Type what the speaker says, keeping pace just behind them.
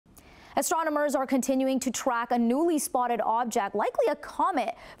Astronomers are continuing to track a newly spotted object, likely a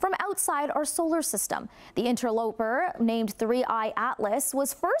comet, from outside our solar system. The interloper, named 3I Atlas,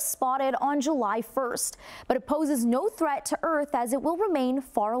 was first spotted on July 1st, but it poses no threat to Earth as it will remain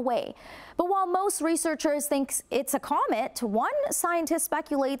far away. But while most researchers think it's a comet, one scientist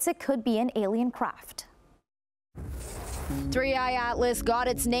speculates it could be an alien craft. 3I Atlas got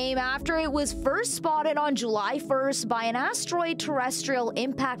its name after it was first spotted on July 1st by an asteroid terrestrial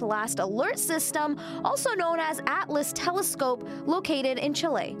impact last alert system, also known as Atlas Telescope, located in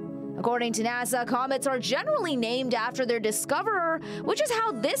Chile. According to NASA, comets are generally named after their discoverer, which is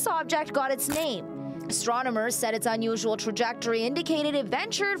how this object got its name. Astronomers said its unusual trajectory indicated it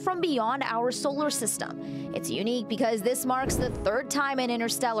ventured from beyond our solar system. It's unique because this marks the third time an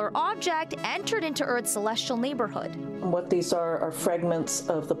interstellar object entered into Earth's celestial neighborhood. What these are fragments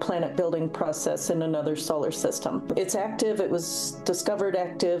of the planet-building process in another solar system. It's active, it was discovered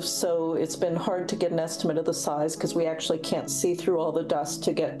active, so it's been hard to get an estimate of the size because we actually can't see through all the dust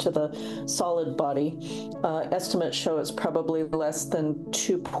to get to the solid body. Estimates show it's probably less than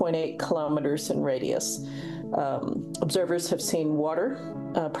 2.8 kilometers in radius. Observers have seen water,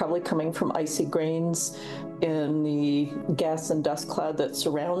 probably coming from icy grains in the gas and dust cloud that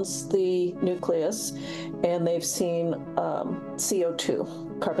surrounds the nucleus, and they've seen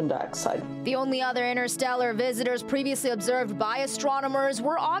CO2, carbon dioxide. The only other interstellar visitors previously observed by astronomers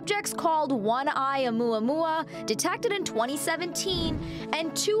were objects called 1I Oumuamua, detected in 2017,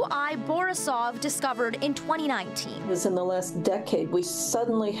 and 2I Borisov, discovered in 2019. In the last decade, we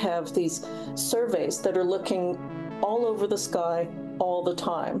suddenly have these surveys that are looking all over the sky all the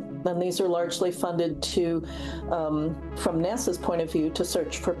time. And these are largely funded to, from NASA's point of view, to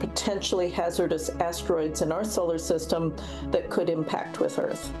search for potentially hazardous asteroids in our solar system that could impact with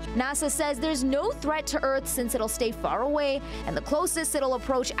Earth. NASA says there's no threat to Earth since it'll stay far away, and the closest it'll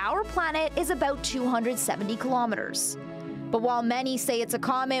approach our planet is about 270 kilometers. But while many say it's a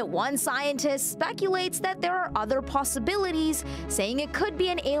comet, one scientist speculates that there are other possibilities, saying it could be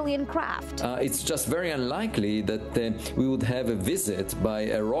an alien craft. It's just very unlikely that we would have a visit by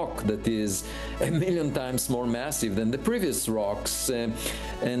a rock that is 1,000,000 times more massive than the previous rocks. So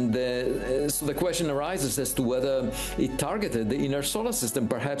the question arises as to whether it targeted the inner solar system.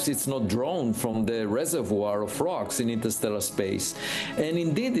 Perhaps it's not drawn from the reservoir of rocks in interstellar space. And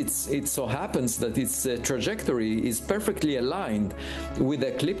indeed, it so happens that its trajectory is perfectly aligned with the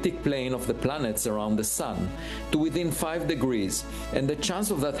ecliptic plane of the planets around the Sun to within 5 degrees, and the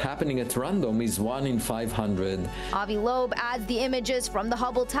chance of that happening at random is 1 in 500. Avi Loeb adds the images from the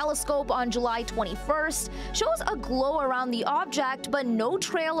Hubble telescope on July 21st shows a glow around the object, but no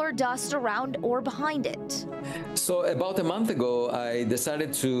trail or dust around or behind it. So about a month ago, I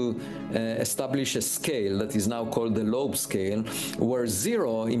decided to establish a scale that is now called the Loeb scale, where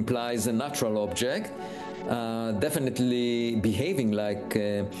 0 implies a natural object, definitely behaving like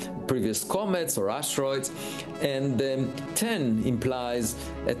previous comets or asteroids, and 10 implies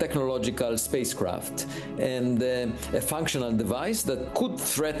a technological spacecraft and a functional device that could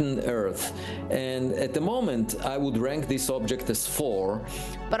threaten Earth. And at the moment, I would rank this object as 4.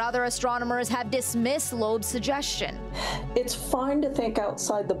 But other astronomers have dismissed Loeb's suggestion. It's fine to think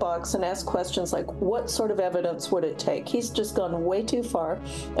outside the box and ask questions like, what sort of evidence would it take? He's just gone way too far,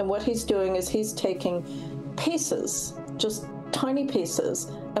 and what he's doing is he's taking pieces, just tiny pieces,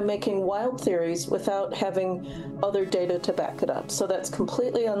 and making wild theories without having other data to back it up. So that's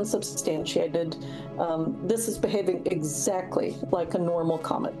completely unsubstantiated. This is behaving exactly like a normal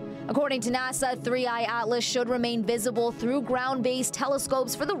comet. According to NASA, 3I Atlas should remain visible through ground-based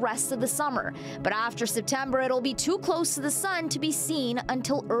telescopes for the rest of the summer. But after September, it'll be too close to the Sun to be seen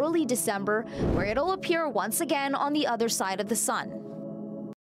until early December, where it'll appear once again on the other side of the Sun.